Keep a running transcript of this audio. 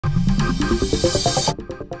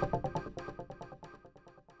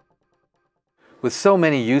With so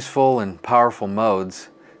many useful and powerful modes,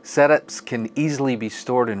 setups can easily be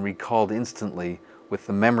stored and recalled instantly with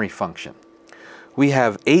the memory function. We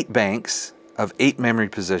have 8 banks of 8 memory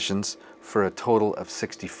positions for a total of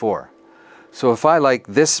 64. So if I like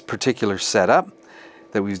this particular setup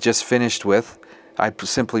that we've just finished with, I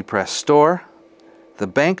simply press Store, the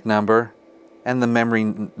bank number, and the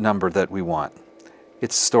memory number that we want.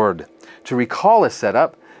 It's stored. To recall a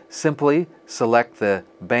setup, simply select the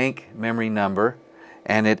bank memory number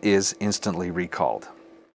and it is instantly recalled.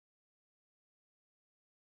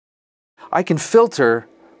 I can filter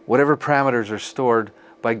whatever parameters are stored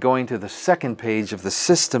by going to the second page of the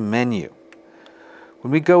System menu.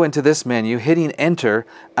 When we go into this menu, hitting Enter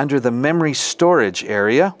under the Memory Storage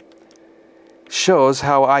area shows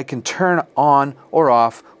how I can turn on or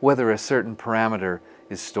off whether a certain parameter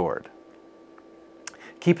is stored.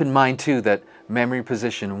 Keep in mind too that memory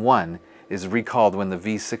position 1 is recalled when the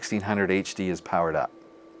V-1600HD is powered up.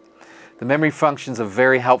 The memory function is a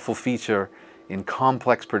very helpful feature in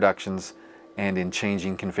complex productions and in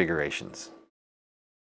changing configurations.